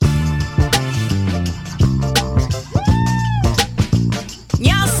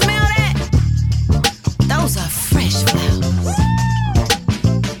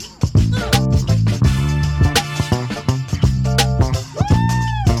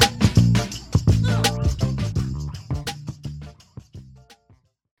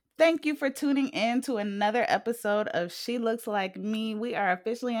Thank you for tuning in to another episode of She Looks Like Me. We are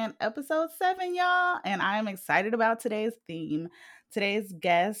officially in episode 7, y'all, and I am excited about today's theme. Today's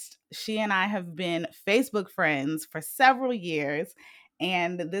guest, she and I have been Facebook friends for several years,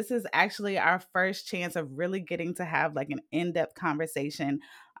 and this is actually our first chance of really getting to have like an in-depth conversation.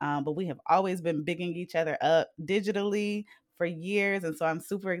 But we have always been bigging each other up digitally for years. And so I'm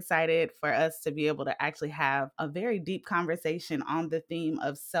super excited for us to be able to actually have a very deep conversation on the theme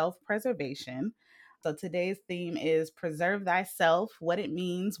of self preservation. So today's theme is Preserve Thyself, what it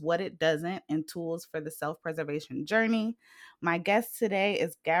means, what it doesn't, and tools for the self preservation journey. My guest today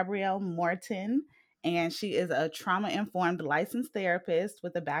is Gabrielle Morton, and she is a trauma informed licensed therapist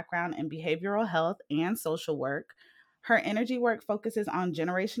with a background in behavioral health and social work. Her energy work focuses on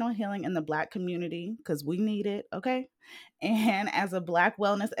generational healing in the Black community because we need it, okay? And as a Black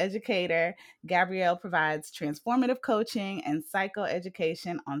wellness educator, Gabrielle provides transformative coaching and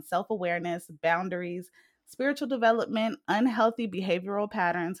psychoeducation on self awareness, boundaries, spiritual development, unhealthy behavioral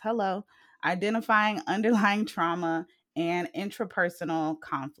patterns, identifying underlying trauma, and intrapersonal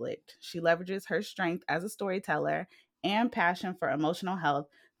conflict. She leverages her strength as a storyteller and passion for emotional health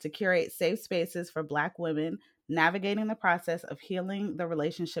to curate safe spaces for Black women navigating the process of healing the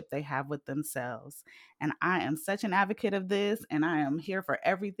relationship they have with themselves. And I am such an advocate of this, and I am here for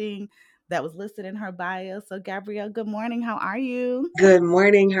everything that was listed in her bio. So, Gabrielle, good morning. How are you? Good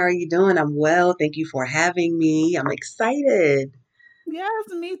morning. How are you doing? I'm well. Thank you for having me. I'm excited. Yes,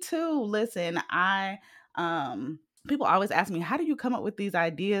 me too. Listen, um people always ask me, how do you come up with these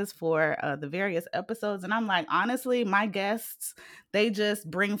ideas for the various episodes? And I'm like, honestly, my guests, they just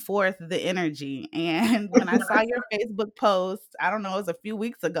bring forth the energy. And when I saw your Facebook post, I don't know, it was a few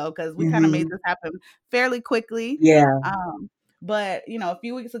weeks ago because we kind of made Hmm. this happen fairly quickly. Yeah. But a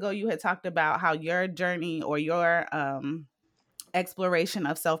few weeks ago, you had talked about how your journey or your exploration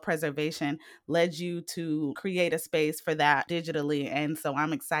of self preservation led you to create a space for that digitally. And so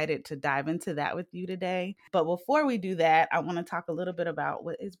I'm excited to dive into that with you today. But before we do that, I want to talk a little bit about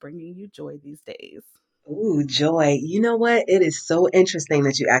what is bringing you joy these days. Ooh, joy. You know what? It is so interesting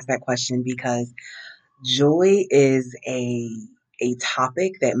that you asked that question because joy is a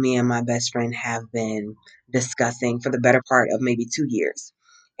topic that me and my best friend have been discussing for the better part of maybe 2 years.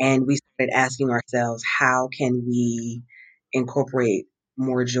 And we started asking ourselves, how can we incorporate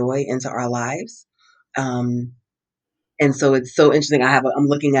more joy into our lives? Um, And so it's so interesting. I'm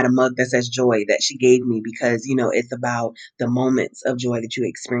looking at a mug that says joy that she gave me because, it's about the moments of joy that you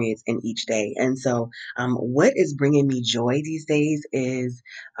experience in each day. And so, what is bringing me joy these days is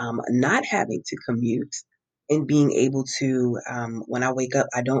not having to commute and being able to, when I wake up,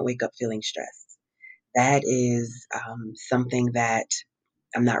 I don't wake up feeling stressed. That is something that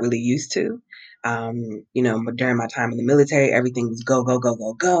I'm not really used to. During my time in the military, everything was go, go, go,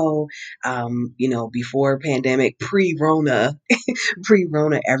 go, go. Before pandemic, pre-Rona,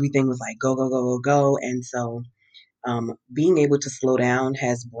 everything was like go, go, go, go, go. And so, being able to slow down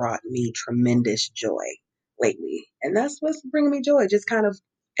has brought me tremendous joy lately. And that's what's bringing me joy, just kind of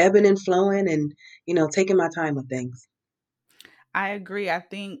ebbing and flowing and, taking my time with things. I agree. I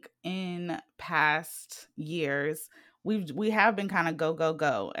think in past years, we have been kind of go go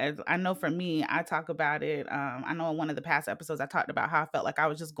go. As I know for me, I talk about it. I know in one of the past episodes I talked about how I felt like I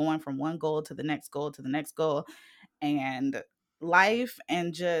was just going from one goal to the next goal to the next goal, and life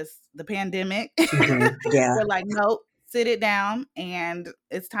and just the pandemic Yeah. were like, nope, sit it down and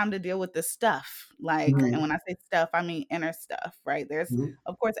it's time to deal with the stuff. Like, and Hmm. when I say stuff, I mean inner stuff, right? There's,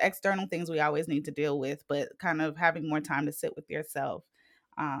 of course, external things we always need to deal with, but kind of having more time to sit with yourself,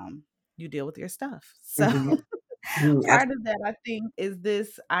 um, you deal with your stuff. So, Hmm. Hmm. part of that, I think, is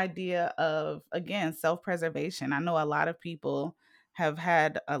this idea of, again, self preservation. I know a lot of people have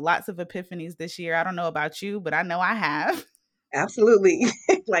had lots of epiphanies this year. I don't know about you, but I know I have. Absolutely.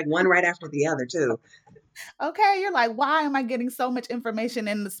 Like one right after the other, too. Okay, you're like, why am I getting so much information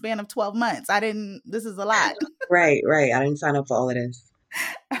in the span of 12 months? This is a lot. Right, right. I didn't sign up for all of this.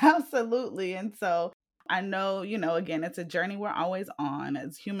 Absolutely. And so I know, again, it's a journey we're always on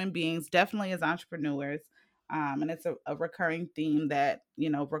as human beings, definitely as entrepreneurs. And it's a recurring theme that,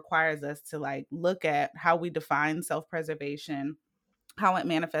 requires us to like look at how we define self preservation, how it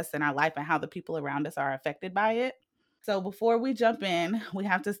manifests in our life, and how the people around us are affected by it. So before we jump in, we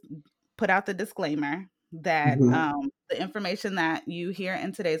have to put out the disclaimer that Hmm. the information that you hear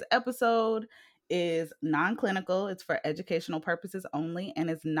in today's episode is non-clinical. It's for educational purposes only and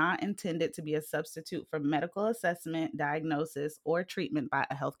is not intended to be a substitute for medical assessment, diagnosis, or treatment by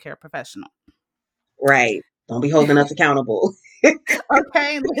a healthcare professional. Right. Don't be holding us accountable. Okay.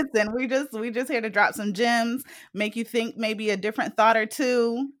 Hey, listen, we just here to drop some gems, make you think maybe a different thought or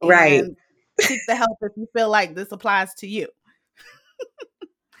two, Right. and seek the help if you feel like this applies to you.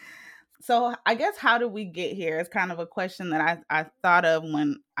 So I guess how did we get here is kind of a question that I thought of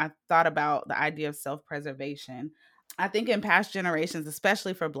when I thought about the idea of self-preservation. I think in past generations,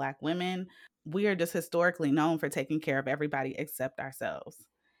 especially for Black women, we are just historically known for taking care of everybody except ourselves.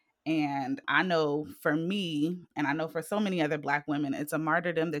 And I know for me, and I know for so many other Black women, it's a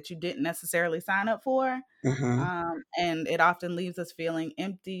martyrdom that you didn't necessarily sign up for. Hmm. And it often leaves us feeling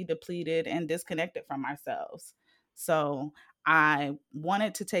empty, depleted, and disconnected from ourselves. So I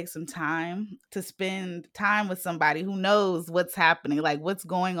wanted to take some time to spend time with somebody who knows what's happening, like what's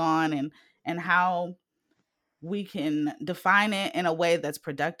going on, and how we can define it in a way that's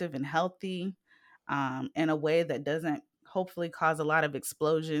productive and healthy, in a way that doesn't hopefully cause a lot of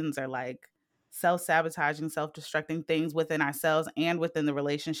explosions or like self-sabotaging, self-destructing things within ourselves and within the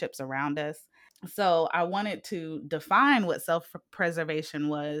relationships around us. So I wanted to define what self-preservation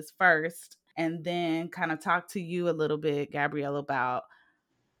was first, and then kind of talk to you a little bit, Gabrielle, about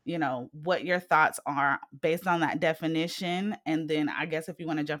what your thoughts are based on that definition. And then I guess if you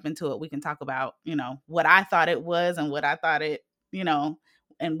want to jump into it, we can talk about what I thought it was and what I thought it you know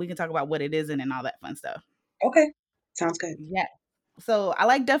and we can talk about what it isn't and all that fun stuff. Okay. Sounds good. Yeah. So I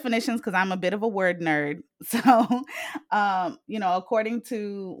like definitions because I'm a bit of a word nerd. So according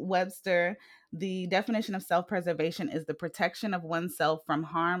to Webster, the definition of self-preservation is the protection of oneself from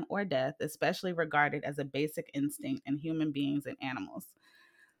harm or death, especially regarded as a basic instinct in human beings and animals.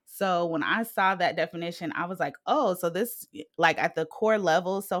 So when I saw that definition, I was like, oh, so this, like at the core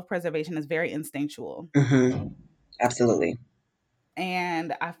level, self preservation is very instinctual. Hmm. Absolutely.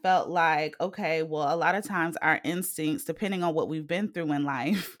 And I felt like, okay, well, a lot of times our instincts, depending on what we've been through in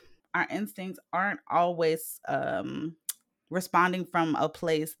life, our instincts aren't always responding from a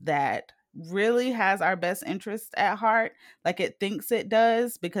place that really has our best interests at heart, like it thinks it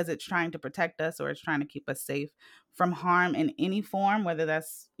does, because it's trying to protect us or it's trying to keep us safe from harm in any form, whether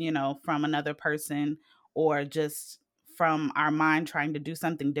that's from another person or just from our mind trying to do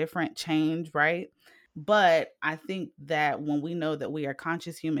something different, change, right? But I think that when we know that we are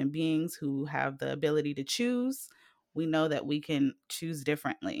conscious human beings who have the ability to choose, we know that we can choose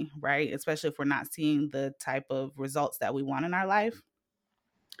differently, right? Especially if we're not seeing the type of results that we want in our life.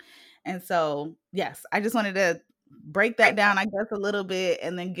 And so, yes, I just wanted to break that down, I guess, a little bit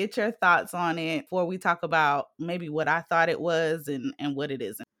and then get your thoughts on it before we talk about maybe what I thought it was and what it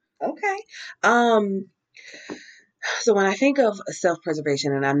isn't. Okay. Um, so when I think of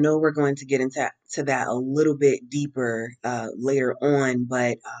self-preservation, and I know we're going to get into that a little bit deeper later on,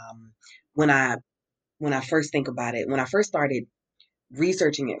 but when I when I first think about it, when I first started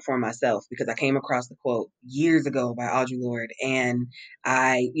researching it for myself, because I came across the quote years ago by Audre Lorde, and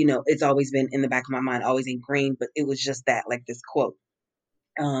it's always been in the back of my mind, always ingrained, but it was just that, like this quote.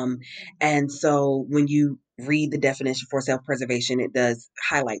 Um, and so when you read the definition for self-preservation, it does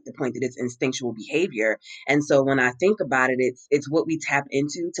highlight the point that it's instinctual behavior. And so when I think about it, it's what we tap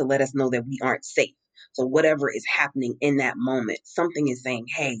into to let us know that we aren't safe. So whatever is happening in that moment, something is saying,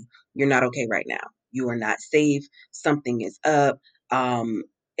 "Hey, you're not okay right now. You are not safe. Something is up."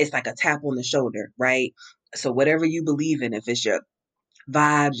 It's like a tap on the shoulder, right? So whatever you believe in, if it's your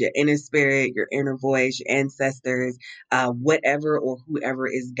vibes, your inner spirit, your inner voice, your ancestors, whatever or whoever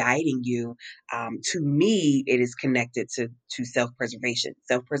is guiding you. To me, it is connected to self preservation.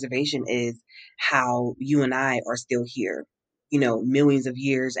 Self preservation is how you and I are still here. Millions of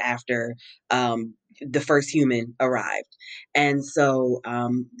years after the first human arrived, and so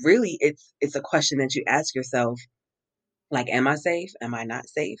really, it's a question that you ask yourself, like, am I safe? Am I not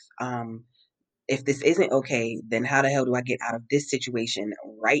safe? If this isn't okay, then how the hell do I get out of this situation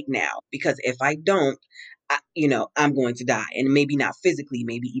right now? Because if I don't, I'm going to die. And maybe not physically,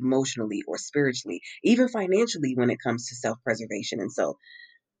 maybe emotionally or spiritually, even financially when it comes to self preservation. And so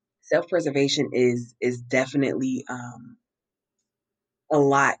self preservation is definitely a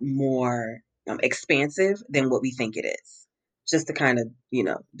lot more expansive than what we think it is. Just to kind of,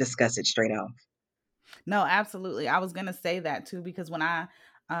 discuss it straight off. No, absolutely. I was gonna say that too because when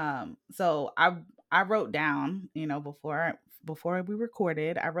so I wrote down, before we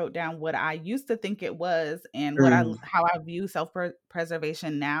recorded, I wrote down what I used to think it was and Mm, how I view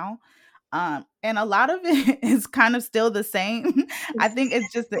self-preservation now. And a lot of it is kind of still the same. I think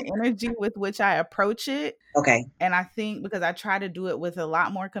it's just the energy with which I approach it. okay. And I think because I try to do it with a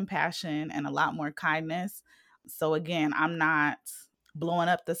lot more compassion and a lot more kindness. So again, I'm not blowing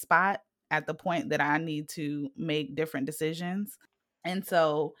up the spot at the point that I need to make different decisions. And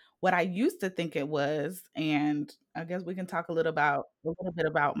so what I used to think it was, and I guess we can talk a little bit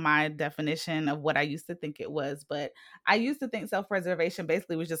about my definition of what I used to think it was, but I used to think self-preservation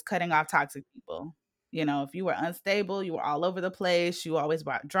basically was just cutting off toxic people. You know, if you were unstable, you were all over the place, you always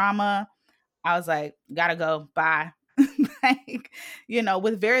brought drama, I was like, gotta go, bye. Like, you know,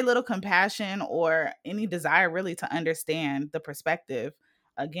 with very little compassion or any desire really to understand the perspective.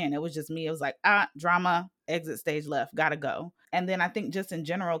 Again, it was just me. It was like, drama, exit stage left, gotta go. And then I think just in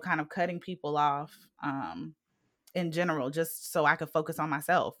general, kind of cutting people off, in general, just so I could focus on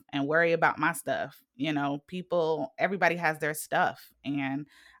myself and worry about my stuff. You know, people, everybody has their stuff. And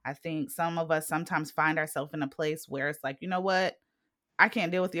I think some of us sometimes find ourselves in a place where it's like, you know what? I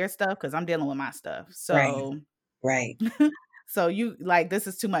can't deal with your stuff because I'm dealing with my stuff. Right, So, right, so you like this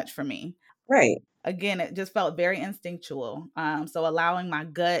is too much for me. right. Again, it just felt very instinctual. So allowing my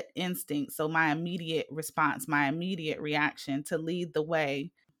gut instinct, so my immediate response, my immediate reaction to lead the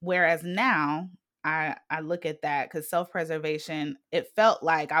way. Whereas now I look at that because self-preservation, it felt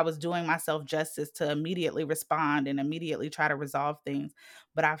like I was doing myself justice to immediately respond and immediately try to resolve things.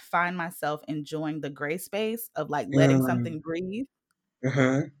 But I find myself enjoying the gray space of like letting Mm, something breathe.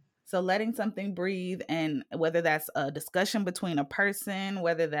 mm-hmm, So letting something breathe, and whether that's a discussion between a person,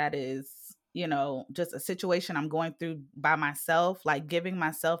 whether that is, you know, just a situation I'm going through by myself, like giving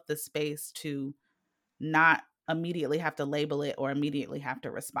myself the space to not immediately have to label it or immediately have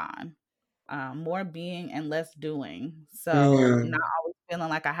to respond. More being and less doing. So not mm, always feeling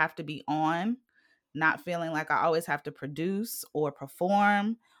like I have to be on, not feeling like I always have to produce or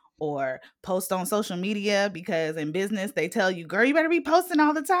perform or post on social media because in business they tell you, girl, you better be posting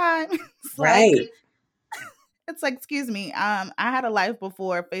all the time. It's like, right. excuse me, I had a life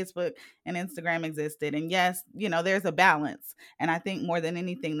before Facebook and Instagram existed, and yes, you know, there's a balance, and I think more than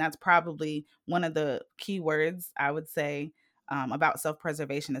anything that's probably one of the key words I would say, about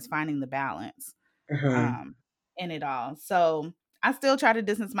self-preservation, is finding the balance, Mm-hmm, um, in it all. So I still try to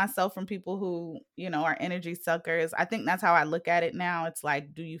distance myself from people who, you know, are energy suckers. I think that's how I look at it now. It's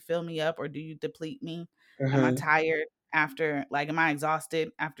like, do you fill me up or do you deplete me? Am I mm-hmm, tired after, like, am I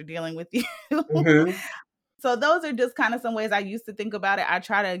exhausted after dealing with you? mm-hmm. So those are just kind of some ways I used to think about it. I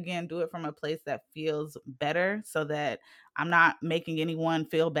try to again do it from a place that feels better so that I'm not making anyone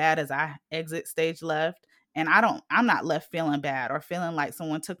feel bad as I exit stage left. And I'm not left feeling bad or feeling like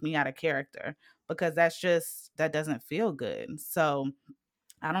someone took me out of character, because that doesn't feel good. So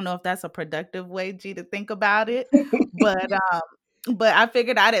I don't know if that's a productive way, G, to think about it, but but I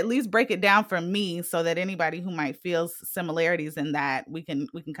figured I'd at least break it down for me so that anybody who might feel similarities in that, we can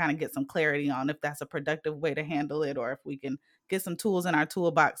kind of get some clarity on if that's a productive way to handle it or if we can get some tools in our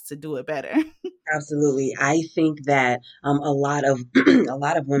toolbox to do it better. Absolutely. I think that a lot of a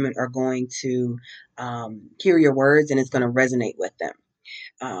lot of women are going to hear your words and it's going to resonate with them.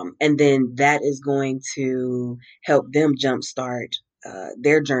 And then that is going to help them jumpstart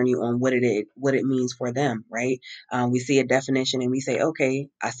their journey on what it means for them, right? We see a definition and we say, okay,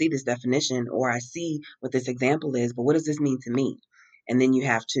 I see this definition or I see what this example is, but what does this mean to me? And then you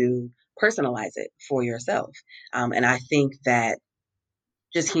have to personalize it for yourself. And I think that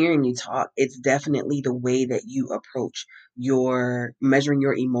just hearing you talk, it's definitely the way that you approach your measuring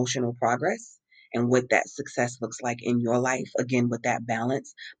your emotional progress and what that success looks like in your life. Again, with that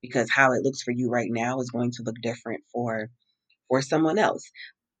balance, because how it looks for you right now is going to look different for someone else.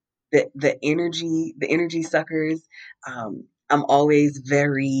 The energy suckers. I'm always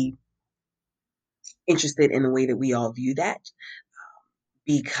very interested in the way that we all view that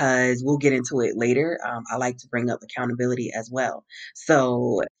because we'll get into it later. I like to bring up accountability as well.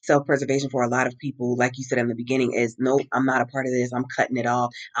 So, self preservation for a lot of people, like you said in the beginning, is nope, I'm not a part of this. I'm cutting it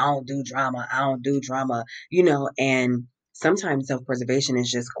off. I don't do drama. I don't do drama, and sometimes self preservation is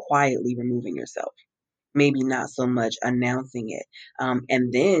just quietly removing yourself, maybe not so much announcing it.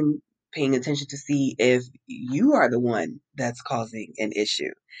 And then paying attention to see if you are the one that's causing an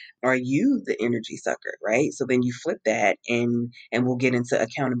issue. Are you the energy sucker, right? So then you flip that and we'll get into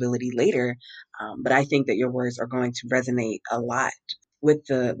accountability later. But I think that your words are going to resonate a lot with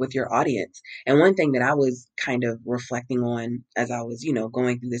your audience. And one thing that I was kind of reflecting on as I was,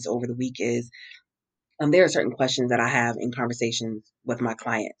 going through this over the week is there are certain questions that I have in conversations with my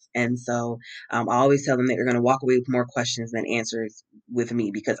clients. And so I always tell them that you're going to walk away with more questions than answers with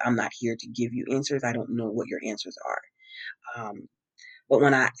me because I'm not here to give you answers. I don't know what your answers are. But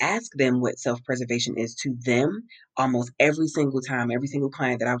when I ask them what self preservation is to them, almost every single time, every single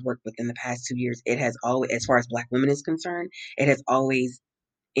client that I've worked with in the past 2 years, it has always, as far as Black women is concerned, it has always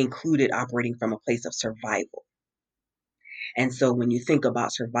included operating from a place of survival. And so when you think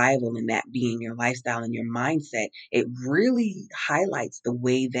about survival and that being your lifestyle and your mindset, it really highlights the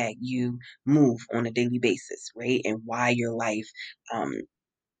way that you move on a daily basis, right? And why your life, um,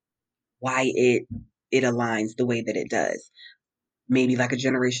 why it aligns the way that it does. Maybe like a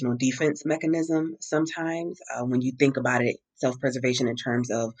generational defense mechanism sometimes when you think about it, self-preservation in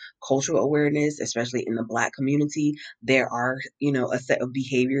terms of cultural awareness, especially in the Black community. There are, a set of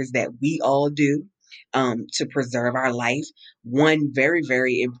behaviors that we all do to preserve our life. One very,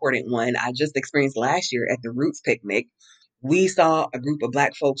 very important one I just experienced last year at the Roots picnic. We saw a group of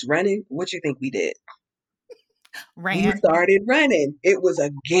Black folks running. What you think we did? We Ran. started running. It was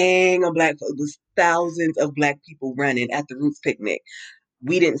a gang of Black folks. It was thousands of Black people running at the Roots picnic.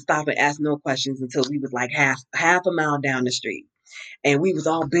 We didn't stop and ask no questions until we was like half a mile down the street. And we was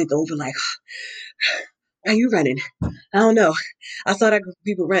all bent over like, why are you running? I don't know. I saw that group of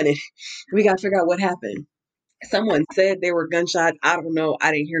people running. We got to figure out what happened. Someone said there were gunshots. I don't know.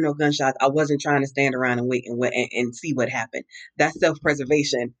 I didn't hear no gunshots. I wasn't trying to stand around and wait and see what happened. That's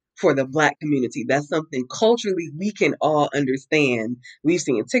self-preservation for the Black community. That's something culturally we can all understand. We've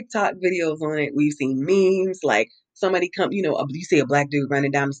seen TikTok videos on it. We've seen memes like somebody come, you see a Black dude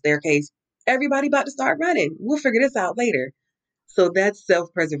running down the staircase. Everybody about to start running. We'll figure this out later. So that's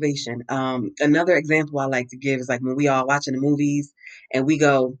self-preservation. Another example I like to give is like when we all watching the movies and we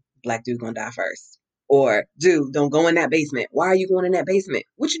go, Black dude gonna die first. Or, dude, don't go in that basement. Why are you going in that basement?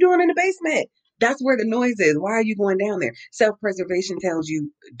 What you doing in the basement? That's where the noise is. Why are you going down there? Self-preservation tells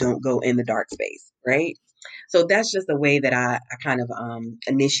you don't go in the dark space, right? So that's just the way that I kind of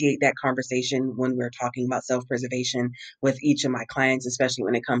initiate that conversation when we're talking about self-preservation with each of my clients, especially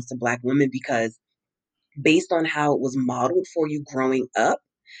when it comes to Black women, because based on how it was modeled for you growing up,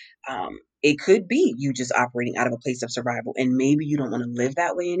 it could be you just operating out of a place of survival. And maybe you don't want to live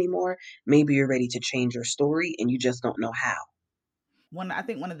that way anymore. Maybe you're ready to change your story and you just don't know how. I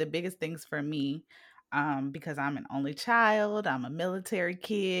think one of the biggest things for me, because I'm an only child, I'm a military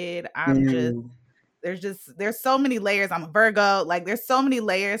kid, Mm, there's so many layers. I'm a Virgo. Like there's so many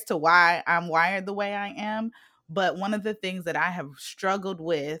layers to why I'm wired the way I am. But one of the things that I have struggled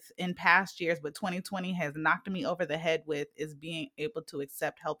with in past years, but 2020 has knocked me over the head with, is being able to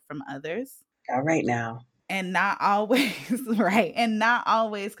accept help from others. all right now. And not always, right? And not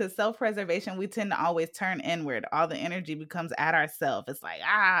always, because self preservation, we tend to always turn inward. All the energy becomes at ourselves. It's like,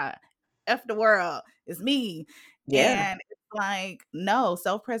 F the world, it's me. Yeah. And it's like, no,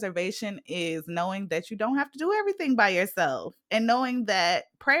 self preservation is knowing that you don't have to do everything by yourself and knowing that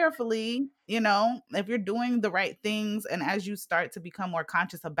prayerfully, if you're doing the right things and as you start to become more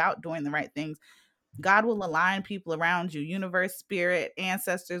conscious about doing the right things, God will align people around you, universe, spirit,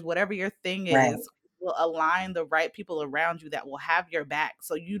 ancestors, whatever your thing Right. is, will align the right people around you that will have your back.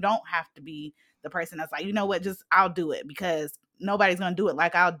 So you don't have to be the person that's like, you know what, just I'll do it because nobody's going to do it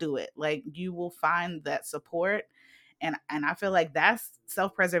like I'll do it. Like you will find that support. And I feel like that's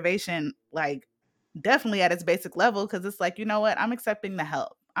self-preservation, like definitely at its basic level, because it's like, you know what, I'm accepting the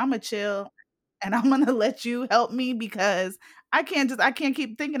help. I'm a chill and I'm gonna let you help me because I can't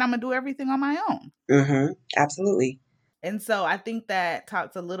keep thinking I'm gonna do everything on my own. Mm-hmm. Absolutely. And so I think that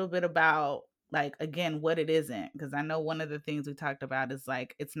talks a little bit about, like, again, what it isn't, because I know one of the things we talked about is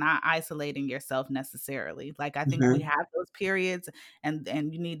like it's not isolating yourself necessarily. Like I think we Mm-hmm. have those periods and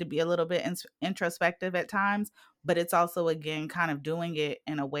you need to be a little bit introspective at times, but it's also again kind of doing it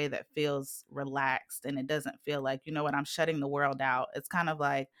in a way that feels relaxed and it doesn't feel like, you know what, I'm shutting the world out. It's kind of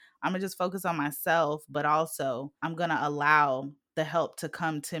like I'm gonna just focus on myself, but also I'm gonna allow the help to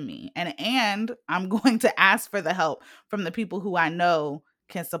come to me. And I'm going to ask for the help from the people who I know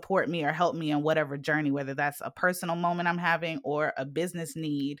can support me or help me in whatever journey, whether that's a personal moment I'm having or a business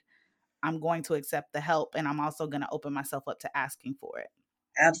need. I'm going to accept the help and I'm also going to open myself up to asking for it.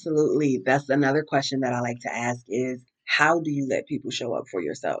 Absolutely. That's another question that I like to ask is how do you let people show up for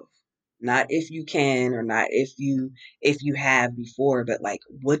yourself? Not if you can or not if you have before, but like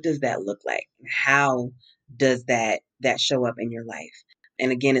what does that look like? How does that show up in your life?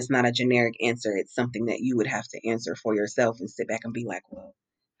 And again, it's not a generic answer. It's something that you would have to answer for yourself and sit back and be like, well,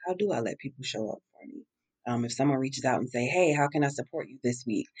 how do I let people show up for me? If someone reaches out and say, hey, how can I support you this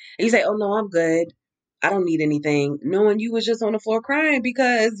week? And you say, oh no, I'm good. I don't need anything. Knowing you was just on the floor crying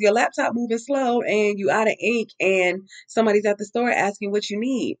because your laptop moving slow and you out of ink and somebody's at the store asking what you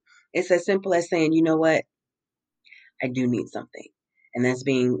need. It's as simple as saying, you know what? I do need something. And that's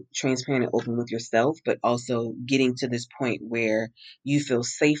being transparent and open with yourself, but also getting to this point where you feel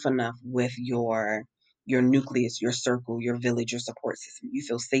safe enough with your nucleus, your circle, your village, your support system. You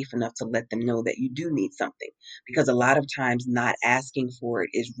feel safe enough to let them know that you do need something. Because a lot of times not asking for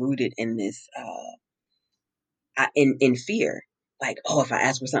it is rooted in this in fear. Like, oh, if I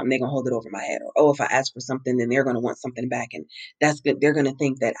ask for something, they're gonna hold it over my head, or oh, if I ask for something, then they're gonna want something back, and that's good. They're gonna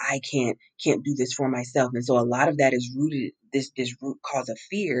think that I can't do this for myself, and so a lot of that is rooted this root cause of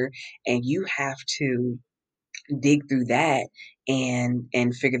fear, and you have to dig through that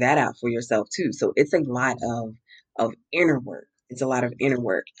and figure that out for yourself too. So it's a lot of inner work. It's a lot of inner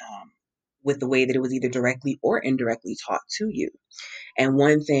work with the way that it was either directly or indirectly taught to you. And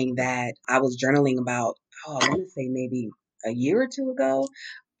one thing that I was journaling about, oh, I want to say maybe a year or two ago,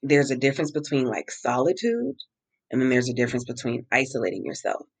 there's a difference between like solitude and then there's a difference between isolating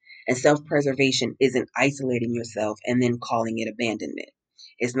yourself. And self preservation isn't isolating yourself and then calling it abandonment.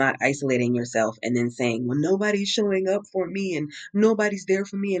 It's not isolating yourself and then saying, well, nobody's showing up for me and nobody's there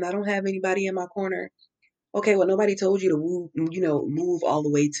for me and I don't have anybody in my corner. Okay, well, nobody told you to move all the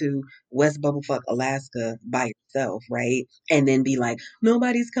way to West Bubblefuck, Alaska by yourself, right? And then be like,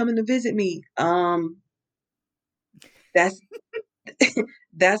 nobody's coming to visit me. That's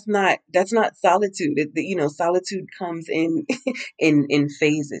that's not solitude. Solitude comes in in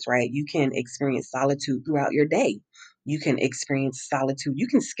phases, right? You can experience solitude throughout your day. You can experience solitude. You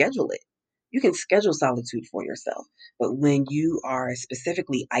can schedule it. You can schedule solitude for yourself. But when you are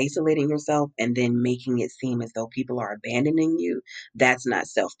specifically isolating yourself and then making it seem as though people are abandoning you, that's not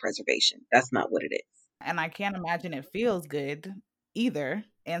self-preservation. That's not what it is. And I can't imagine it feels good either.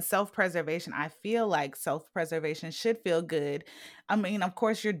 And self-preservation, I feel like self-preservation should feel good. I mean, of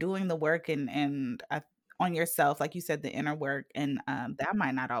course, you're doing the work and on yourself, like you said, the inner work, and that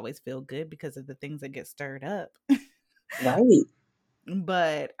might not always feel good because of the things that get stirred up. Right.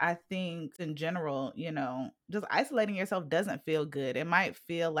 But I think in general, just isolating yourself doesn't feel good. It might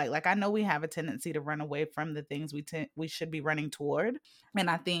feel like I know we have a tendency to run away from the things we should be running toward. And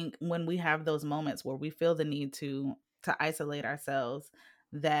I think when we have those moments where we feel the need to isolate ourselves,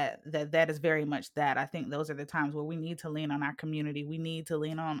 that is very much that. I think those are the times where we need to lean on our community. We need to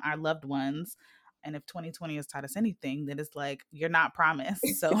lean on our loved ones. And if 2020 has taught us anything, then it's like you're not promised.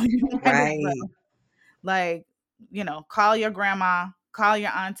 So you might as Right. well, like, call your grandma, call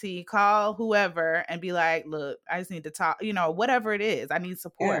your auntie, call whoever and be like, look, I just need to talk, whatever it is. I need Yeah.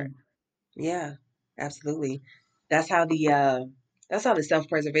 support. Yeah, absolutely. That's how the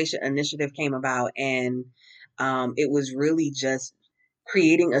self-preservation initiative came about, and it was really just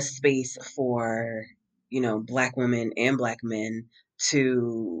creating a space for Black women and Black men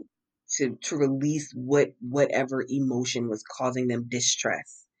to to release whatever emotion was causing them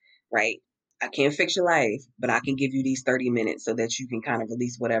distress. Right. I can't fix your life, but I can give you these 30 minutes so that you can kind of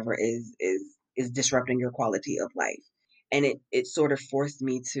release whatever is disrupting your quality of life. And it sort of forced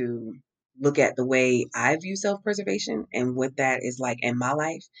me to look at the way I view self preservation and what that is like in my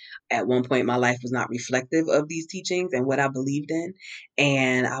life. At one point, my life was not reflective of these teachings and what I believed in.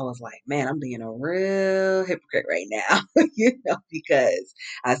 And I was like, man, I'm being a real hypocrite right now, because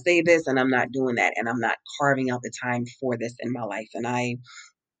I say this and I'm not doing that. And I'm not carving out the time for this in my life. And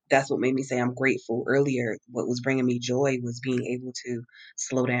that's what made me say I'm grateful earlier. What was bringing me joy was being able to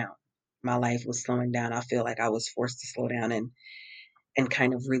slow down. My life was slowing down. I feel like I was forced to slow down and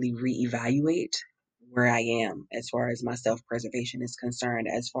kind of really reevaluate where I am as far as my self preservation is concerned,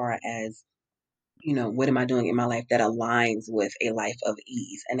 as far as, what am I doing in my life that aligns with a life of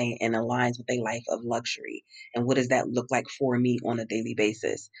ease and aligns with a life of luxury? And what does that look like for me on a daily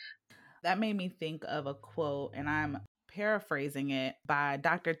basis? That made me think of a quote, and I'm paraphrasing it by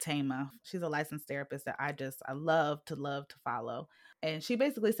Dr. Tama. She's a licensed therapist that I love to follow. And she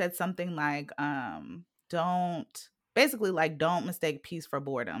basically said something like, don't mistake peace for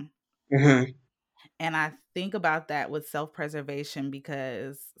boredom. Hmm. And I think about that with self preservation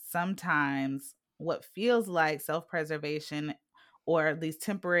because sometimes what feels like self preservation or these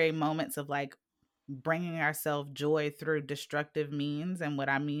temporary moments of like bringing ourselves joy through destructive means. And what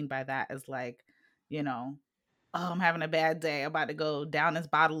I mean by that is like, oh, I'm having a bad day. I'm about to go down this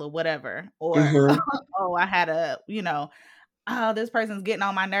bottle of whatever. Or, Hmm. oh, I had oh, this person's getting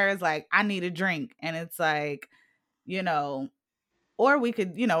on my nerves. Like, I need a drink. And it's like, you know, or we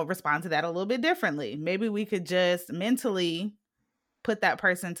could, respond to that a little bit differently. Maybe we could just mentally put that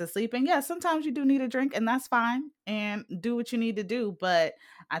person to sleep. And yeah, sometimes you do need a drink, and that's fine. And do what you need to do. But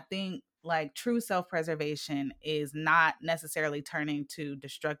I think like true self preservation is not necessarily turning to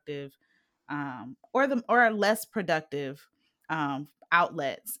destructive or less productive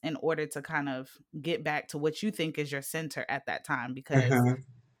outlets in order to kind of get back to what you think is your center at that time, because Hmm.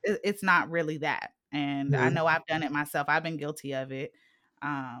 it's not really that. And I know I've done it myself. I've been guilty of it.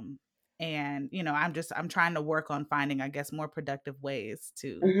 Um, and I'm trying to work on finding, I guess, more productive ways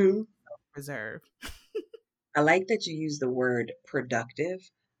to Hmm. preserve. I like that you use the word productive.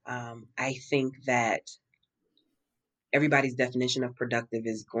 I think that everybody's definition of productive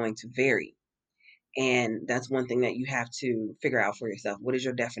is going to vary. And that's one thing that you have to figure out for yourself. What is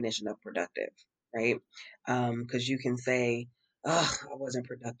your definition of productive, right? Because you can say, oh, I wasn't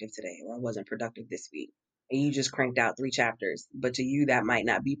productive today, or I wasn't productive this week. And you just cranked out 3 chapters. But to you, that might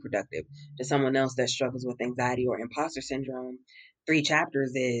not be productive. To someone else that struggles with anxiety or imposter syndrome, 3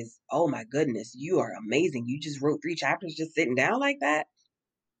 chapters is, oh my goodness, you are amazing. You just wrote 3 chapters just sitting down like that.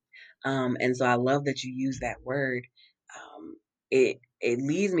 And so I love that you use that word. It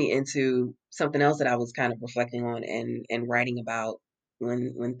leads me into something else that I was kind of reflecting on and writing about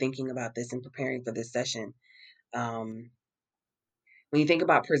when thinking about this and preparing for this session. Um, when you think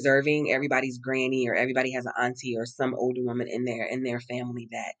about preserving, everybody's granny or everybody has an auntie or some older woman in their family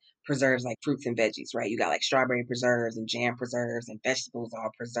that preserves like fruits and veggies, right? You got like strawberry preserves and jam preserves and vegetables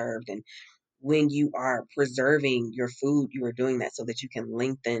all preserved. And when you are preserving your food, you are doing that so that you can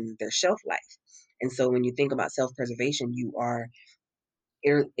lengthen their shelf life. And so when you think about self preservation, you are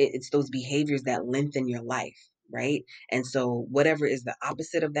it's those behaviors that lengthen your life, right? And so whatever is the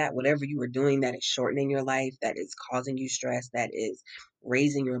opposite of that, whatever you are doing that is shortening your life, that is causing you stress, that is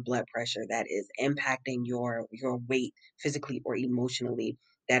raising your blood pressure, that is impacting your weight physically or emotionally,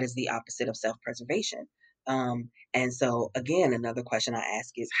 that is the opposite of self-preservation. And so again, another question I ask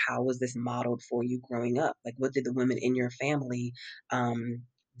is, how was this modeled for you growing up? Like, what did the women in your family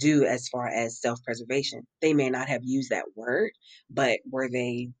do as far as self-preservation? They may not have used that word, but were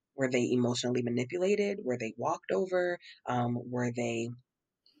they emotionally manipulated? Were they walked over? Were they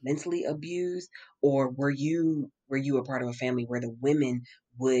mentally abused? Or were you a part of a family where the women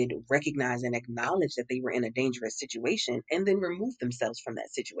would recognize and acknowledge that they were in a dangerous situation and then remove themselves from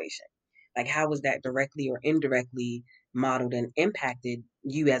that situation? Like, how was that directly or indirectly modeled and impacted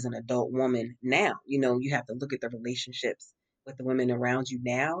you as an adult woman now? You have to look at the relationships with the women around you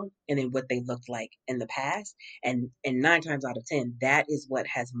now and then what they looked like in the past. And 9 times out of 10, that is what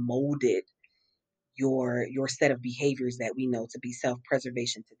has molded your set of behaviors that we know to be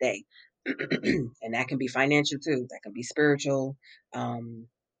self-preservation today. And that can be financial too, that can be spiritual.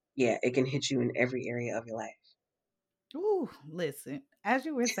 Yeah, it can hit you in every area of your life. Ooh, listen, as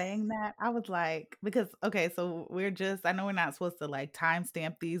you were saying that, I was like, because okay, so I know we're not supposed to like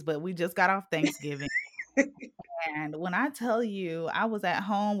timestamp these, but we just got off Thanksgiving. And when I tell you, I was at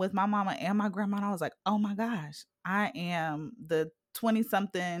home with my mama and my grandma, and I was like, oh my gosh, I am the 20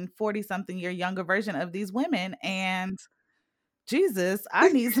 something, 40 something year younger version of these women. And Jesus, I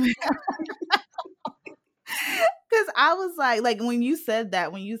need some. Because I was like when you said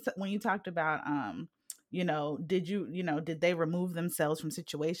that, when you talked about did they remove themselves from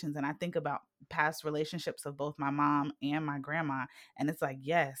situations, and I think about past relationships of both my mom and my grandma, and it's like,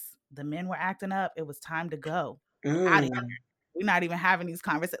 yes, the men were acting up, it was time to go out of here. Mm, We're not even having these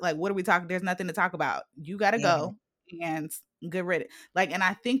conversations. Like, what are we talking? There's nothing to talk about. You got to yeah, go and get rid of. Like, and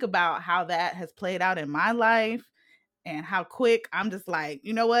I think about how that has played out in my life and how quick I'm just like,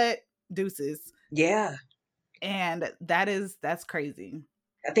 you know what, deuces. yeah. And that's crazy.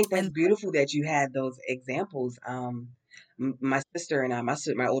 I think that's And beautiful that you had those examples. My sister and I,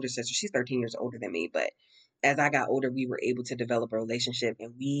 my older sister, she's 13 years older than me, but as I got older, we were able to develop a relationship,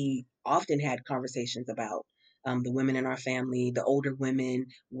 and we often had conversations about the women in our family, the older women,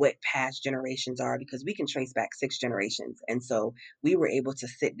 what past generations are, because we can trace back 6 generations, and so we were able to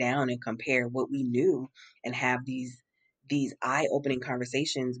sit down and compare what we knew and have these eye-opening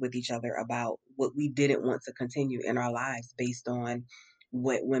conversations with each other about what we didn't want to continue in our lives based on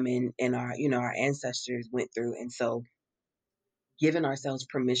what women in our ancestors went through. And so giving ourselves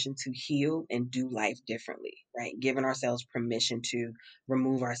permission to heal and do life differently, right? Giving ourselves permission to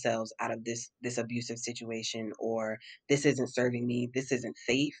remove ourselves out of this abusive situation, or this isn't serving me, this isn't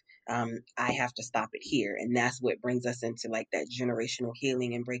safe. I have to stop it here. And that's what brings us into like that generational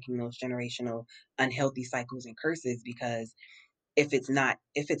healing and breaking those generational unhealthy cycles and curses. Because if it's not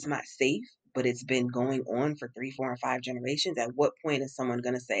safe, but it's been going on for 3, 4, and 5 generations, at what point is someone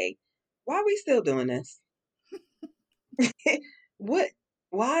going to say, why are we still doing this? What?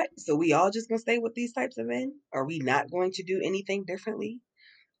 Why? So we all just going to stay with these types of men? Are we not going to do anything differently?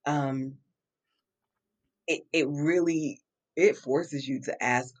 um it really, it forces you to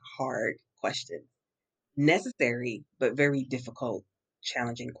ask hard questions, necessary but very difficult,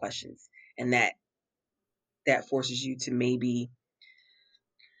 challenging questions. And that forces you to maybe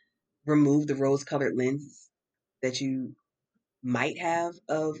remove the rose colored lens that you might have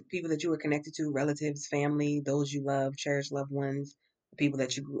of people that you were connected to, relatives, family, those you love, cherished loved ones, the people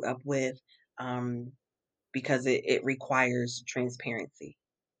that you grew up with, um, because it requires transparency.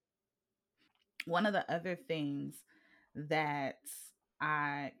 one of the other things that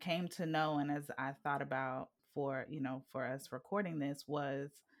I came to know, and as I thought about for, for us recording this was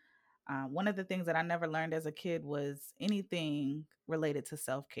one of the things that I never learned as a kid was anything related to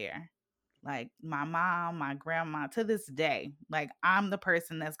self care. Like my mom, my grandma, to this day, like I'm the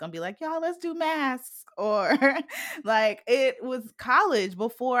person that's gonna be like, y'all, let's do masks. Or like it was college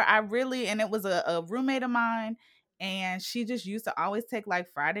before I really, and it was a roommate of mine. And she just used to always take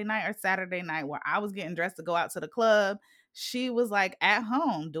like Friday night or Saturday night where I was getting dressed to go out to the club. She was like at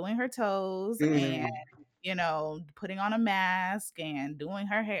home doing her toes and, Mm, putting on a mask and doing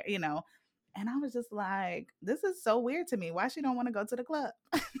her hair, and I was just like, this is so weird to me. Why she don't want to go to the club?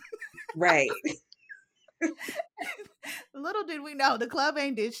 right. Little did we know the club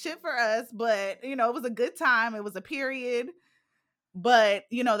ain't did shit for us, but it was a good time. It was a period. But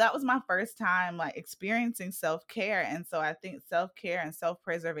that was my first time like experiencing self-care. And so I think self-care and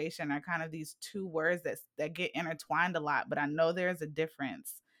self-preservation are kind of these two words that get intertwined a lot, but I know there's a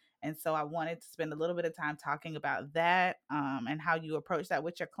difference. And so I wanted to spend a little bit of time talking about that, and how you approach that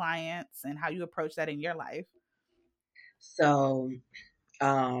with your clients and how you approach that in your life. So,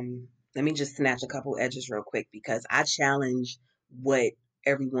 let me just snatch a couple edges real quick because I challenge what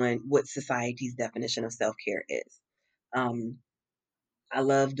what society's definition of self care is. Um, I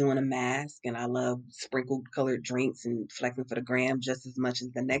love doing a mask and I love sprinkled colored drinks and flexing for the gram just as much as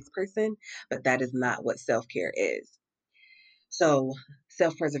the next person, but that is not what self care is. So,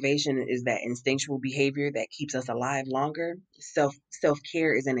 self preservation is that instinctual behavior that keeps us alive longer. Self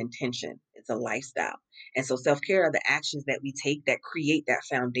care is an intention, it's a lifestyle. And so, self care are the actions that we take that create that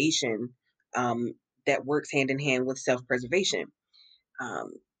foundation, um, that works hand in hand with self preservation.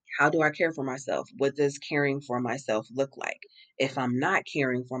 Um, how do I care for myself? What does caring for myself look like? If I'm not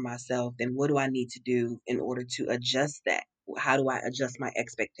caring for myself, then what do I need to do in order to adjust that? How do I adjust my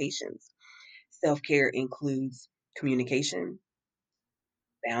expectations? Self care includes communication,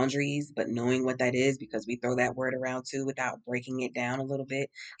 boundaries, but knowing what that is because we throw that word around too without breaking it down a little bit.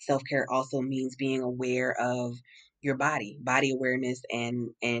 Self care also means being aware of your body awareness, and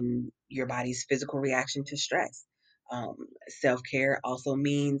your body's physical reaction to stress. Self care also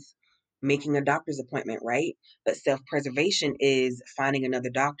means making a doctor's appointment, right? But self preservation is finding another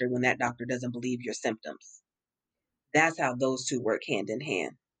doctor when that doctor doesn't believe your symptoms. That's how those two work hand in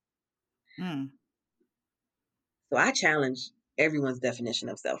hand. Mm. So I challenge everyone's definition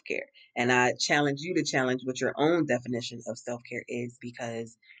of self care. And I challenge you to challenge what your own definition of self care is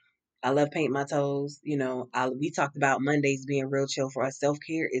because I love painting my toes. We talked about Mondays being real chill for us. Self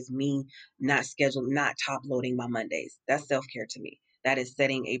care is me not top loading my Mondays. That's self care to me. That is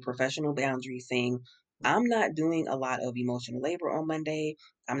setting a professional boundary saying, I'm not doing a lot of emotional labor on Monday.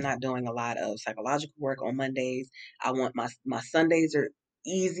 I'm not doing a lot of psychological work on Mondays. I want my Sundays are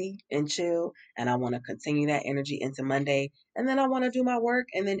easy and chill, and I want to continue that energy into Monday. And then I want to do my work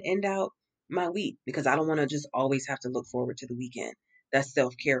and then end out my week because I don't want to just always have to look forward to the weekend. That's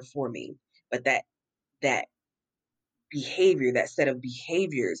self-care for me. But that behavior, that set of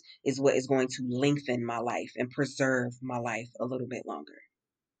behaviors is what is going to lengthen my life and preserve my life a little bit longer.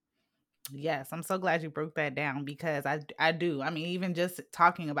 Yes, I'm so glad you broke that down because I do. I mean, even just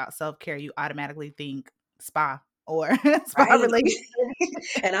talking about self-care, you automatically think spa or spa Right. related.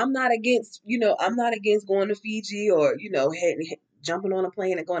 And I'm not against going to Fiji or, jumping on a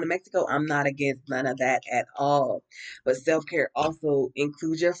plane and going to Mexico. I'm not against none of that at all. But self-care also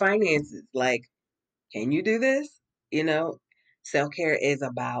includes your finances. Like, can you do this? You know, self-care is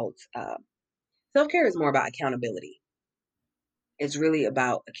about self-care is more about accountability. It's really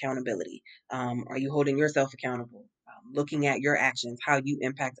about accountability. Are you holding yourself accountable? Looking at your actions, how you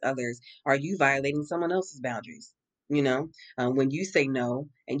impact others. Are you violating someone else's boundaries? When you say no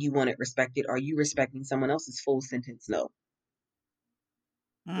and you want it respected, are you respecting someone else's full sentence no?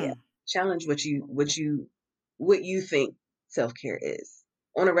 Yeah. Mm. Challenge what you think self care is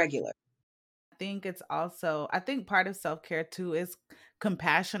on a regular. I think part of self-care too is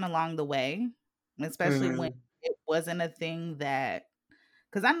compassion along the way, especially when Mm-hmm. it wasn't a thing that,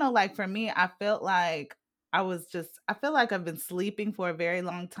 because I know like for me, I feel like I've been sleeping for a very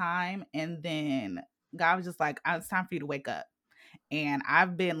long time. And then God was just like, it's time for you to wake up. And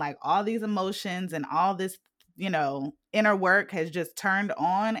I've been like, all these emotions and all this, inner work has just turned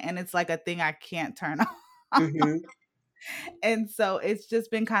on. And it's like a thing I can't turn off. Mm-hmm. And so it's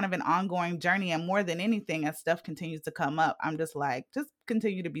just been kind of an ongoing journey. And more than anything, as stuff continues to come up, I'm just like, just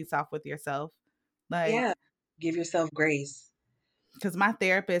continue to be soft with yourself. Yeah. Like, Give yourself grace. because my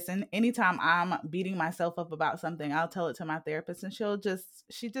therapist, and anytime I'm beating myself up about something, I'll tell it to my therapist and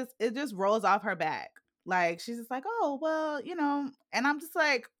it just rolls off her back. Like, she's just like, oh, well, and I'm just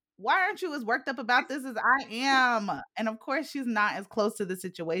like, why aren't you as worked up about this as I am? And of course, she's not as close to the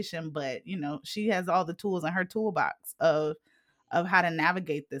situation, but she has all the tools in her toolbox of how to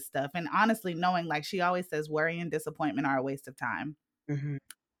navigate this stuff. And honestly, knowing, like she always says, worry and disappointment are a waste of time. Mhm.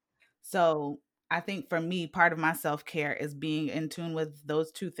 So I think for me, part of my self care is being in tune with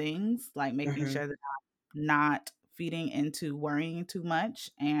those two things, like making Mhm. sure that I'm not feeding into worrying too much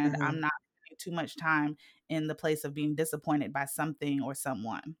and I'm Mhm. not spending too much time in the place of being disappointed by something or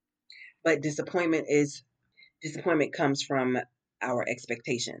someone. But disappointment comes from our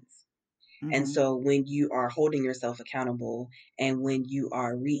expectations. And Hmm. so when you are holding yourself accountable and when you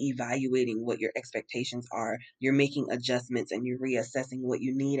are reevaluating what your expectations are, you're making adjustments and you're reassessing what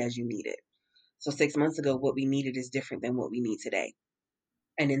you need as you need it. So 6 months ago, what we needed is different than what we need today.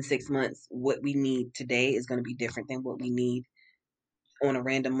 And in 6 months, what we need today is going to be different than what we need on a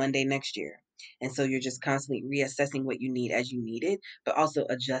random Monday next year. And so you're just constantly reassessing what you need as you need it, but also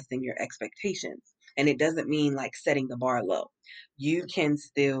adjusting your expectations. And it doesn't mean like setting the bar low. You can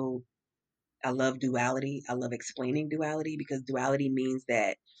still, I love duality. I love explaining duality because duality means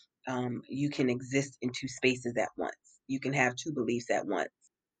that you can exist in two spaces at once. You can have two beliefs at once.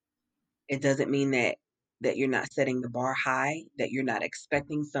 It doesn't mean that you're not setting the bar high, that you're not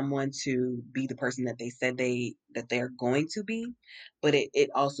expecting someone to be the person that they said they're going to be, but it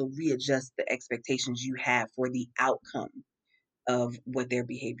also readjusts the expectations you have for the outcome of what their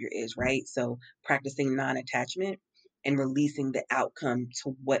behavior is, right? So practicing non-attachment and releasing the outcome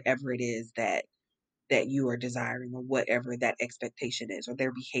to whatever it is that you are desiring or whatever that expectation is or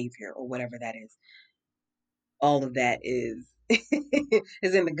their behavior or whatever that is. All of that is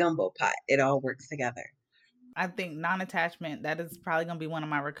is in the gumbo pot. It all works together. I think non-attachment, that is probably going to be one of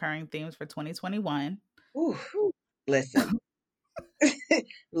my recurring themes for 2021. Ooh, listen,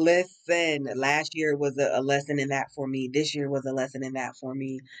 listen. Last year was a lesson in that for me. This year was a lesson in that for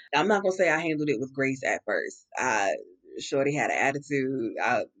me. I'm not gonna say I handled it with grace at first. Shorty had an attitude.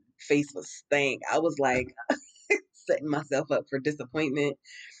 Face was stank. I was like setting myself up for disappointment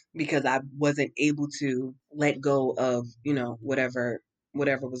because I wasn't able to let go of whatever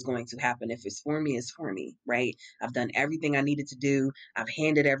was going to happen. If it's for me, it's for me, right? I've done everything I needed to do. I've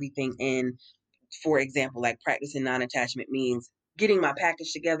handed everything in. For example, like practicing non-attachment means getting my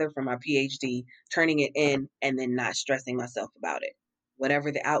package together for my PhD, turning it in, and then not stressing myself about it.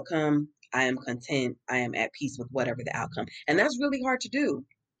 Whatever the outcome, I am content. I am at peace with whatever the outcome. And that's really hard to do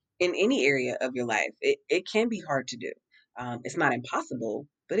in any area of your life. It can be hard to do. It's not impossible,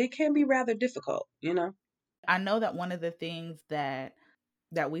 but it can be rather difficult, you know? I know that one of the things that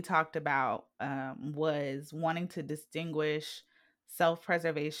we talked about was wanting to distinguish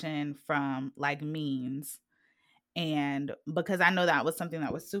self-preservation from like means. And because I know that was something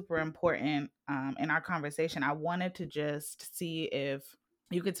that was super important in our conversation, I wanted to just see if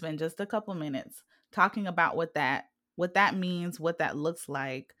you could spend just a couple minutes talking about what that means, what that looks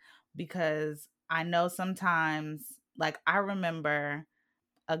like, because I know sometimes, like I remember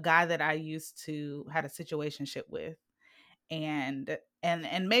a guy that I used to had a situationship with, and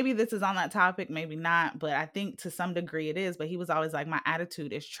maybe this is on that topic, maybe not, but I think to some degree it is. But he was always like, my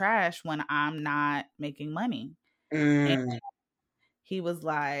attitude is trash when I'm not making money. Mm, He was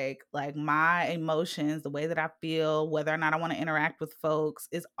like my emotions, the way that I feel, whether or not I want to interact with folks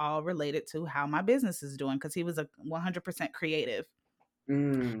is all related to how my business is doing, because he was a 100% creative.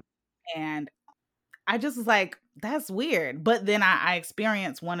 mm, And I just was like, that's weird. But then I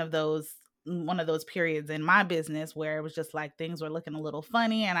experienced one of those periods in my business where it was just like things were looking a little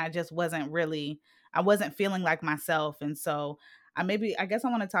funny and I wasn't feeling like myself. And so I guess I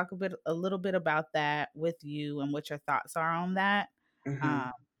want to talk a little bit about that with you and what your thoughts are on that. hmm.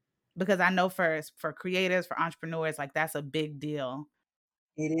 Um, because I know for creatives, for entrepreneurs, like that's a big deal.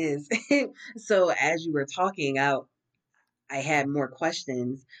 It is. So as you were talking, I had more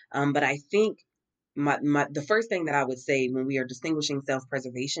questions, but I think the first thing that I would say when we are distinguishing self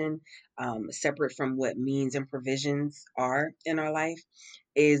preservation, separate from what means and provisions are in our life,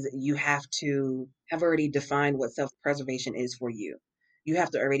 is you have to have already defined what self preservation is for you. You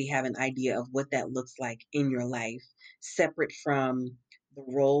have to already have an idea of what that looks like in your life, separate from the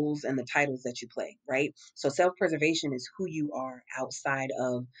roles and the titles that you play, right? So self preservation is who you are outside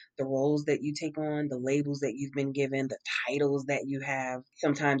of the roles that you take on, the labels that you've been given, the titles that you have.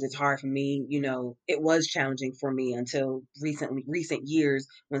 Sometimes it's hard for me, it was challenging for me until recent years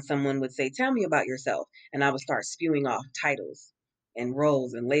when someone would say, "Tell me about yourself." And I would start spewing off titles and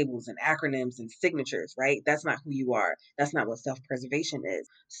roles and labels and acronyms and signatures, right? That's not who you are. That's not what self preservation is.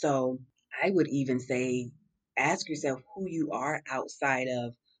 So I would even say, ask yourself who you are outside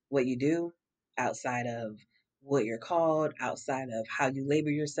of what you do, outside of what you're called, outside of how you label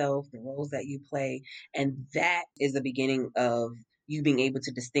yourself, the roles that you play. And that is the beginning of you being able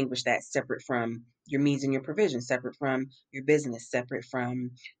to distinguish that separate from your means and your provision, separate from your business, separate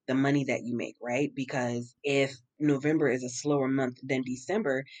from the money that you make, right? Because if November is a slower month than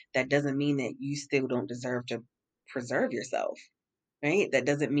December, that doesn't mean that you still don't deserve to preserve yourself, right? That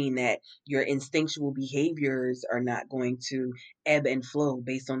doesn't mean that your instinctual behaviors are not going to ebb and flow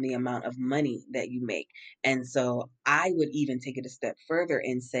based on the amount of money that you make. And so I would even take it a step further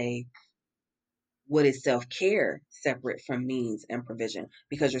and say, what is self care separate from means and provision?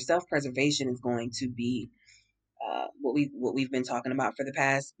 Because your self preservation is going to be what we've been talking about for the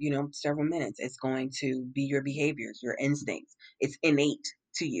past several minutes. It's going to be your behaviors, your instincts. It's innate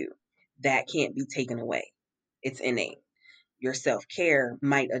to you. That can't be taken away. It's innate. Your self care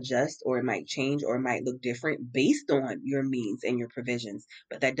might adjust, or it might change, or it might look different based on your means and your provisions.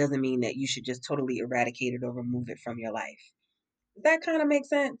 But that doesn't mean that you should just totally eradicate it or remove it from your life. Does that kind of make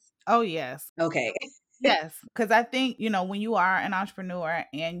sense? Oh, yes. Okay. Yes, because I think, when you are an entrepreneur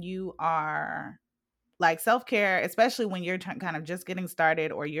and you are like self-care, especially when you're kind of just getting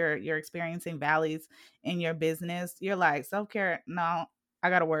started or you're experiencing valleys in your business, you're like, self-care, no, I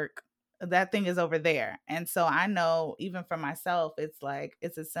got to work. That thing is over there. And so I know even for myself, it's like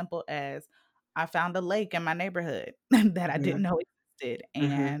it's as simple as I found a lake in my neighborhood that I didn't Mhm. know existed,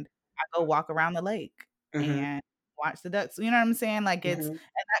 Mhm. and I go walk around the lake Mhm. and watch the ducks. You know what I'm saying? Like it's Mhm.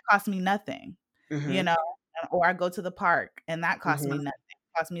 and that costs me nothing, you Mhm. know, or I go to the park and that costs me Mhm. nothing.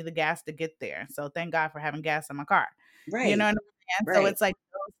 It costs me the gas to get there. So thank God for having gas in my car. You know Right. what I'm saying? So Right. it's like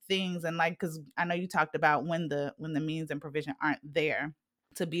those things, and like because I know you talked about when the means and provision aren't there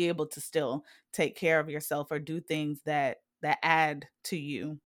to be able to still take care of yourself or do things that add to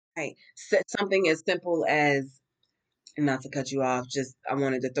you. Right. Something as simple as, and not to cut you off, just I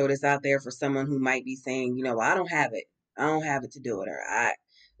wanted to throw this out there for someone who might be saying, well, I don't have it. I don't have it to do it, or I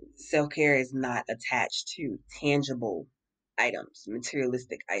self care is not attached to tangible items,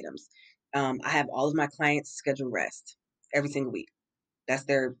 materialistic items. I have all of my clients schedule rest every single week. That's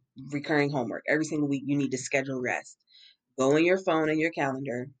their recurring homework. Every single week, you need to schedule rest. Go in your phone and your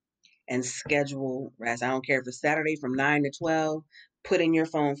calendar and schedule rest. I don't care if it's Saturday from 9 to 12. Put in your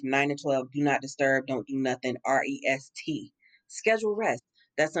phone from 9 to 12. Do not disturb. Don't do nothing. REST. Schedule rest.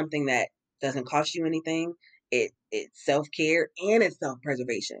 That's something that doesn't cost you anything. It's self care and it's self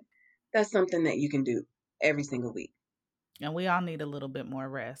preservation. That's something that you can do every single week And we all need a little bit more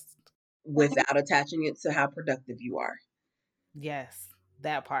rest. without attaching it to how productive you are. Yes,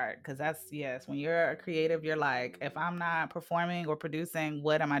 that part. Because that's, yes, when you're a creative, you're like, if I'm not performing or producing,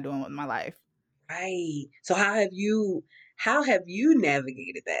 what am I doing with my life? Right. So how have you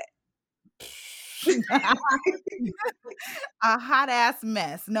navigated that? A hot ass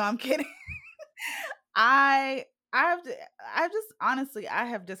mess. No, I'm kidding. I I've j- I just honestly I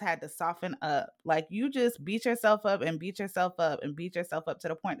have just had to soften up. Like you just beat yourself up and beat yourself up and beat yourself up to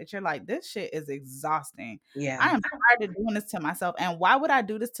the point that you're like, this shit is exhausting. Yeah. I am tired of doing this to myself. And why would I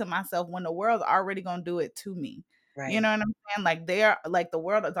do this to myself when the world's already gonna do it to me? You Right. know what I'm saying? Like they're like the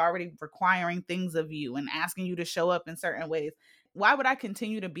world is already requiring things of you and asking you to show up in certain ways. Why would I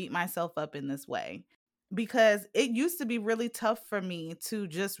continue to beat myself up in this way? Because it used to be really tough for me to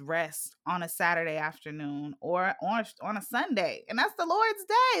just rest on a Saturday afternoon or on a Sunday. And that's the Lord's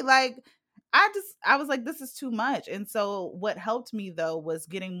day. Like I was like, this is too much. And so what helped me though was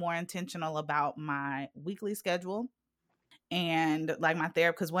getting more intentional about my weekly schedule and like my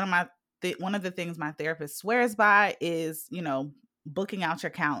therapist, because one of the things my therapist swears by is, booking out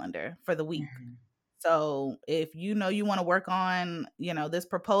your calendar for the week. Mhm. So if you know you want to work on, this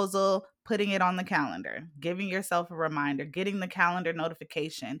proposal, putting it on the calendar, giving yourself a reminder, getting the calendar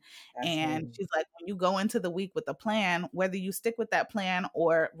notification. And Absolutely. she's like, when you go into the week with a plan, whether you stick with that plan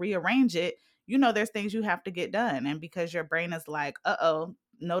or rearrange it, there's things you have to get done. And because your brain is like, uh-oh,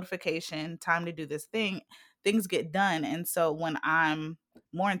 notification, time to do this thing, things get done. And so when I'm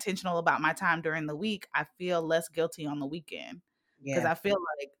more intentional about my time during the week, I feel less guilty on the weekend. Because Yeah. I feel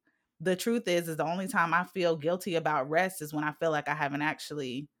like the truth is the only time I feel guilty about rest is when I feel like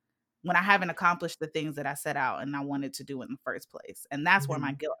when I haven't accomplished the things that I set out and I wanted to do in the first place. And that's where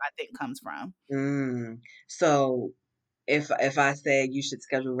my Mhm. guilt, I think, comes from. Mm. So if I said you should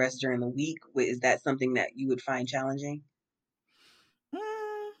schedule rest during the week, is that something that you would find challenging?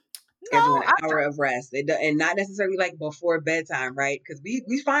 Mm, no, Schedule an hour of rest, and not necessarily like before bedtime, right? Because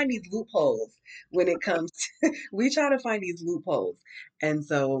we find these loopholes when it comes. We try to find these loopholes, and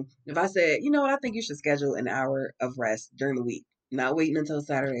so if I said, you know what, I think you should schedule an hour of rest during the week, not waiting until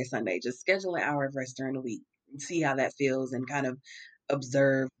Saturday or Sunday, just schedule an hour of rest during the week, and see how that feels, and kind of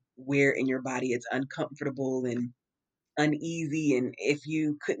observe. where in your body it's uncomfortable and uneasy, and if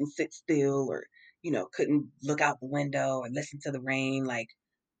you couldn't sit still or couldn't look out the window or listen to the rain, like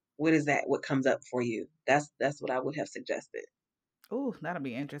what is that, what comes up for you? That's what I would have suggested. Ooh, that'll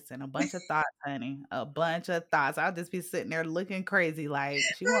be interesting. A bunch of thoughts, honey. A bunch of thoughts. I'll just be sitting there looking crazy like,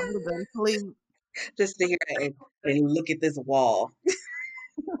 "She want me to go to sleep." Just to hear that and look at this wall.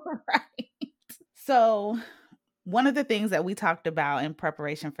 Right. So, one of the things that we talked about in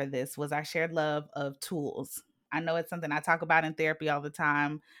preparation for this was our shared love of tools. I know it's something I talk about in therapy all the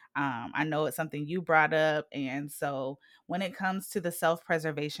time. I know it's something you brought up. And so, when it comes to the self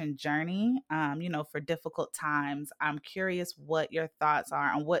preservation journey, for difficult times, I'm curious what your thoughts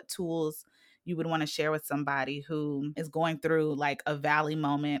are on what tools you would want to share with somebody who is going through like a valley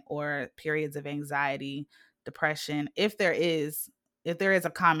moment or periods of anxiety, depression, if there is a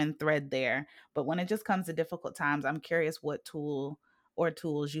common thread there. But when it just comes to difficult times, I'm curious what tool or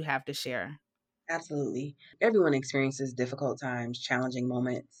tools you have to share. Absolutely. Everyone experiences difficult times, challenging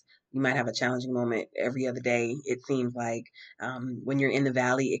moments. You might have a challenging moment every other day. It seems like when you're in the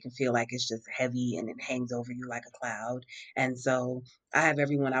valley, it can feel like it's just heavy and it hangs over you like a cloud. And so I have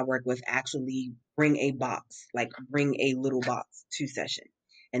everyone I work with actually bring a box, like bring a little box to session.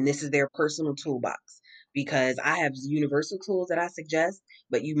 And this is their personal toolbox because I have universal tools that I suggest,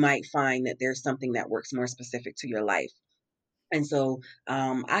 but you might find that there's something that works more specific to your life. And so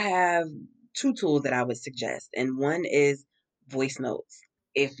I have two tools that I would suggest, and one is voice notes.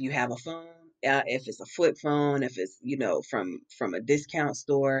 If you have a phone, if it's a flip phone, if it's from a discount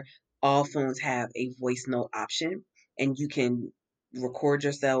store, all phones have a voice note option, and you can record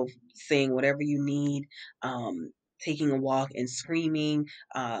yourself saying whatever you need. Taking a walk and screaming,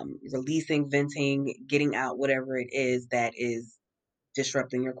 releasing, venting, getting out whatever it is that is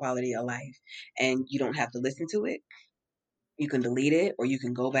disrupting your quality of life. And you don't have to listen to it, you can delete it or you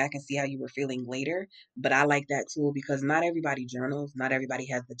can go back and see how you were feeling later. But I like that tool because not everybody journals. Not everybody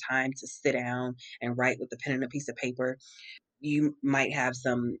has the time to sit down and write with a pen and a piece of paper. You might have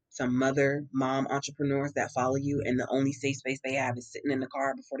some mom entrepreneurs that follow you and the only safe space they have is sitting in the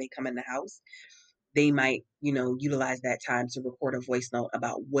car before they come in the house. They might, utilize that time to record a voice note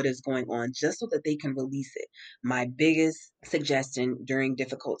about what is going on just so that they can release it. My biggest suggestion during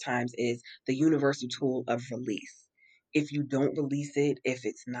difficult times is the universal tool of release. If you don't release it, if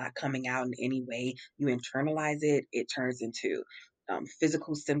it's not coming out in any way, you internalize it, it turns into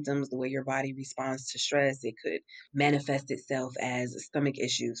physical symptoms, the way your body responds to stress. It could manifest itself as stomach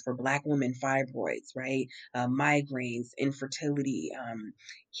issues for Black women, fibroids, right? Migraines, infertility,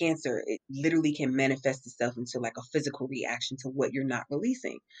 cancer. It literally can manifest itself into like a physical reaction to what you're not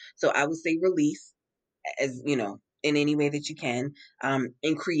releasing. So I would say release as in any way that you can,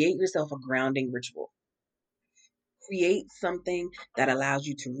 and create yourself a grounding ritual. Create something that allows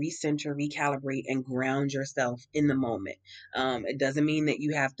you to recenter, recalibrate, and ground yourself in the moment. It doesn't mean that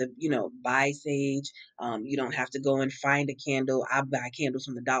you have to, buy sage. You don't have to go and find a candle. I buy candles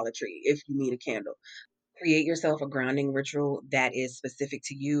from the Dollar Tree if you need a candle. Create yourself a grounding ritual that is specific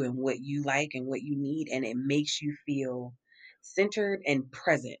to you and what you like and what you need, and it makes you feel centered and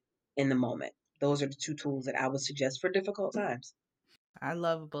present in the moment. Those are the two tools that I would suggest for difficult times. I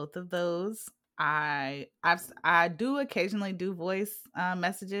love both of those. I do occasionally do voice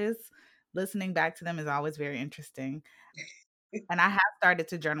messages. Listening back to them is always very interesting. And I have started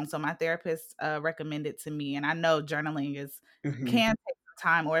to journal. So my therapist recommended to me, and I know journaling is Hmm. can take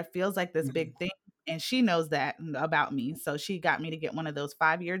some time, or it feels like this Hmm. big thing. And she knows that about me, so she got me to get one of those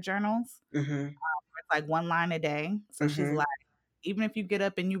 5-year journals. Hmm. It's like one line a day. So she's Hmm. like, even if you get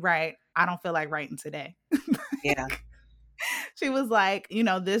up and you write, I don't feel like writing today. Yeah. She was like,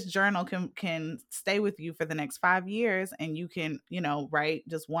 this journal can stay with you for the next 5 years, and you can, write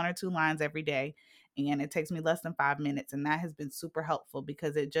just 1 or 2 lines every day, and it takes me less than 5 minutes, and that has been super helpful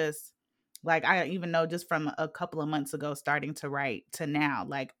because it just like I even know just from a couple of months ago starting to write to now,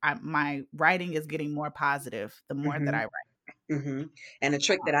 like my writing is getting more positive the more that Hmm. I write. Hmm. And the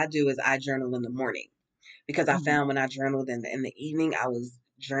trick that I do is I journal in the morning because I Mhm. found when I journaled in the evening, I was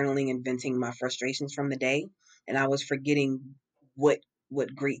journaling and venting my frustrations from the day, and I was forgetting what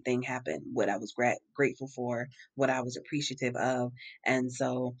what great thing happened, what I was grateful for, what I was appreciative of, and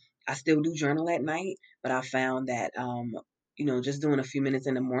so I still do journal at night, but I found that just doing a few minutes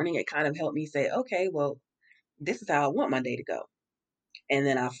in the morning, it kind of helped me say, okay, well, this is how I want my day to go, and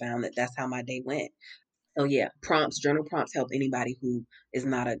then I found that that's how my day went. So yeah, journal prompts help anybody who is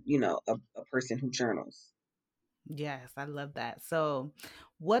not a person who journals. Yes, I love that. So,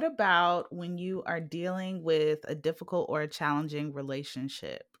 what about when you are dealing with a difficult or a challenging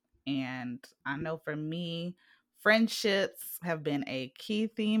relationship? And I know for me, Friendships have been a key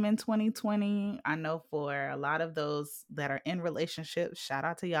theme in 2020. I know for a lot of those that are in relationships, shout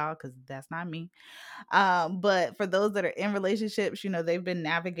out to y'all because that's not me. But for those that are in relationships, they've been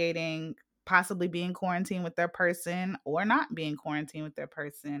navigating possibly being quarantined with their person or not being quarantined with their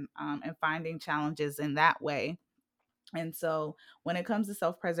person, and finding challenges in that way. And so when it comes to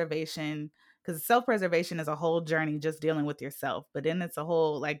self preservation, because self preservation is a whole journey just dealing with yourself, but then it's a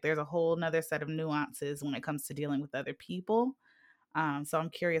whole, like, there's a whole nother set of nuances when it comes to dealing with other people. So I'm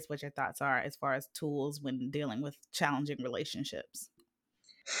curious what your thoughts are as far as tools when dealing with challenging relationships.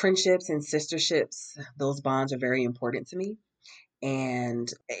 Friendships and sisterships, those bonds are very important to me.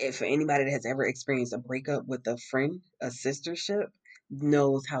 And if anybody that has ever experienced a breakup with a friend, a sistership,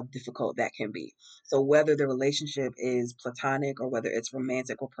 knows how difficult that can be. So, whether the relationship is platonic or whether it's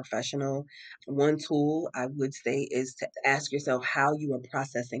romantic or professional, one tool I would say is to ask yourself how you are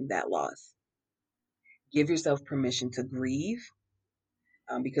processing that loss. Give yourself permission to grieve,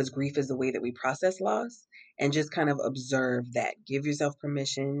 because grief is the way that we process loss, and just kind of observe that. Give yourself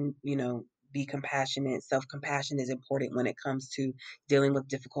permission, be compassionate. Self compassion is important when it comes to dealing with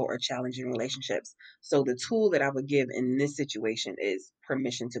difficult or challenging relationships. So, the tool that I would give in this situation is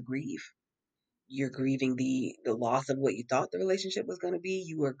permission to grieve. You're grieving the loss of what you thought the relationship was going to be.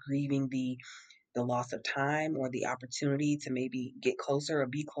 You are grieving the loss of time or the opportunity to maybe get closer or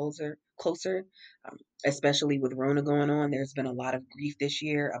be closer. um, Especially with Rona going on, there's been a lot of grief this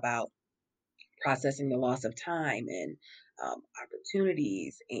year about processing the loss of time and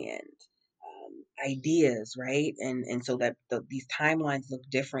opportunities and ideas, right? And so that these timelines look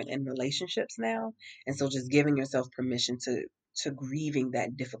different in relationships now. And so just giving yourself permission to grieving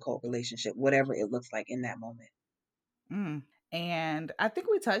that difficult relationship, whatever it looks like in that moment. Mm. And I think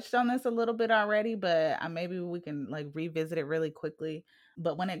we touched on this a little bit already, but maybe we can like revisit it really quickly.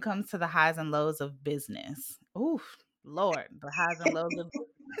 But when it comes to the highs and lows of business, oof, Lord, the highs and lows of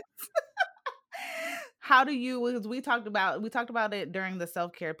how do you, because we talked about it during the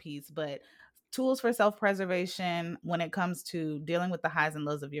self-care piece, but tools for self-preservation when it comes to dealing with the highs and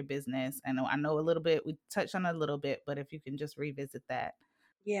lows of your business. I know a little bit, we touched on it a little bit, but if you can just revisit that.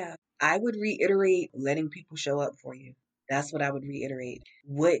 Yeah, I would reiterate letting people show up for you. That's what I would reiterate.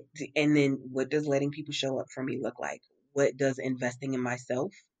 And then what does letting people show up for me look like? What does investing in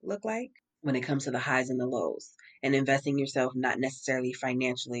myself look like when it comes to the highs and the lows? And investing yourself, not necessarily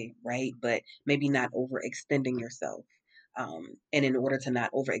financially, right? But maybe not overextending yourself. And in order to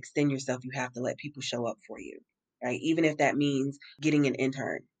not overextend yourself, you have to let people show up for you, right? Even if that means getting an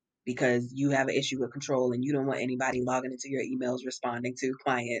intern because you have an issue with control and you don't want anybody logging into your emails responding to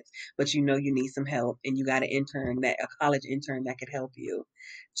clients, but you need some help and you got an intern, that a college intern that could help you.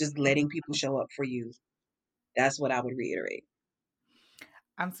 Just letting people show up for you. That's what I would reiterate.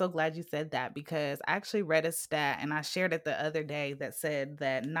 I'm so glad you said that because I actually read a stat and I shared it the other day that said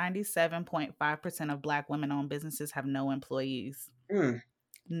that 97.5% of Black women owned businesses have no employees. Mm,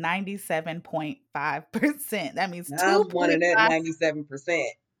 97.5%. That means I'm one of that 2.5. 97%.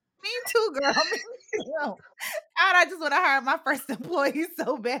 Me too, girl. Me too. God, I just want to hire my first employee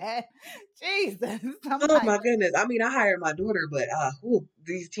so bad. Jesus. I'm Oh like, my goodness. I mean, I hired my daughter, but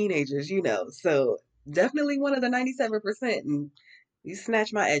these teenagers, So definitely one of the 97%. And you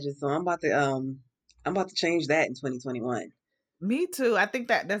snatch my edges, so I'm about to change that in 2021. me too. I think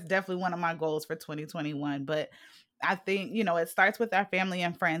that that's definitely one of my goals for 2021. But I think, it starts with our family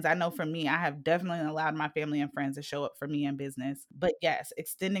and friends. I know for me, I have definitely allowed my family and friends to show up for me in business. But yes,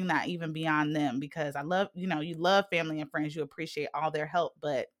 extending that even beyond them because I love, you love family and friends. You appreciate all their help,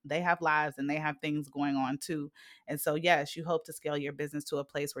 but they have lives and they have things going on too. And so, yes, you hope to scale your business to a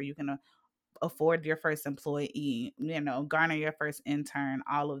place where you can afford your first employee, garner your first intern,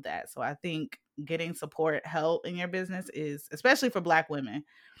 all of that. So I think getting support, help in your business is, especially for Black women,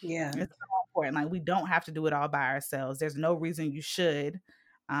 Yeah. it's so important. Like we don't have to do it all by ourselves. There's no reason you should.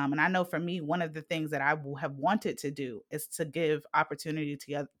 And I know for me, one of the things that have wanted to do is to give opportunity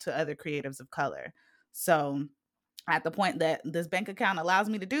to other creatives of color. So at the point that this bank account allows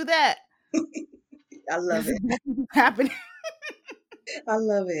me to do that, I love it's it. definitely happening. I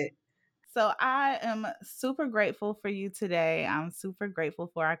love it. So I am super grateful for you today. I'm super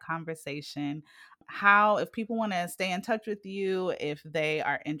grateful for our conversation. If people want to stay in touch with you, if they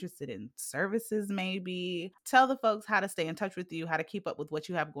are interested in services, maybe tell the folks how to stay in touch with you, how to keep up with what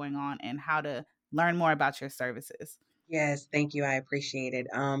you have going on, and how to learn more about your services. Yes, thank you. I appreciate it.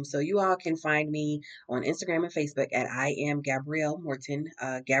 So you all can find me on Instagram and Facebook at I am Gabrielle Morton.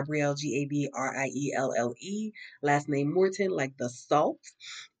 Gabrielle Gabrielle. Last name Morton, like the salt.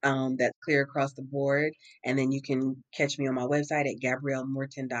 That's clear across the board. And then you can catch me on my website at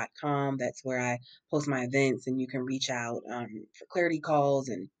GabrielleMorton.com. That's where I post my events, and you can reach out for clarity calls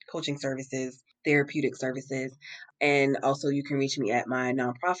and coaching services, therapeutic services. And also, you can reach me at my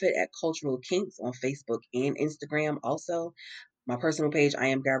nonprofit at Cultural Kinks on Facebook and Instagram. Also, my personal page, I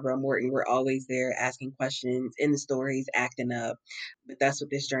am Gabrielle Morton. We're always there asking questions in the stories, acting up. But that's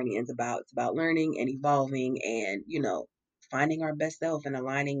what this journey is about. It's about learning and evolving and, finding our best self and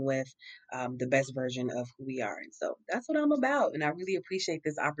aligning with the best version of who we are. And so that's what I'm about. And I really appreciate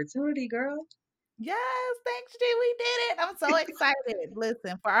this opportunity, girl. Yes, thanks, G. We did it. I'm so excited.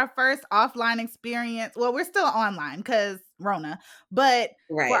 Listen, for our first offline experience, well, we're still online because Rona, but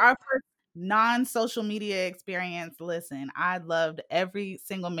for Right. our first non-social media experience, listen, I loved every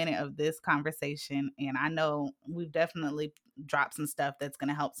single minute of this conversation. And I know we've definitely dropped some stuff that's going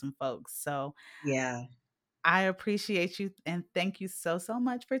to help some folks. So Yeah. I appreciate you and thank you so, so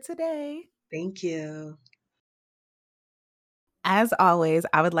much for today. Thank you. As always,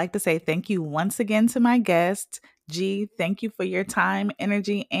 I would like to say thank you once again to my guest. G, thank you for your time,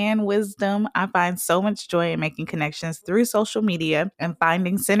 energy, and wisdom. I find so much joy in making connections through social media and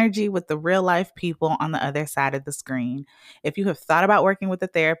finding synergy with the real life people on the other side of the screen. If you have thought about working with a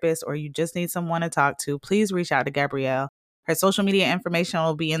therapist or you just need someone to talk to, please reach out to Gabrielle. Her social media information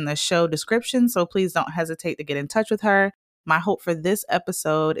will be in the show description, so please don't hesitate to get in touch with her. My hope for this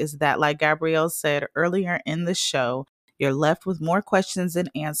episode is that, like Gabrielle said earlier in the show, you're left with more questions than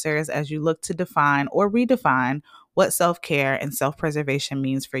answers as you look to define or redefine what self care and self preservation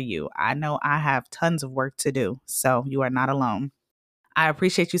means for you. I know I have tons of work to do, so you are not alone. I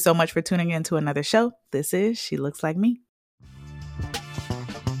appreciate you so much for tuning in to another show. This is She Looks Like Me.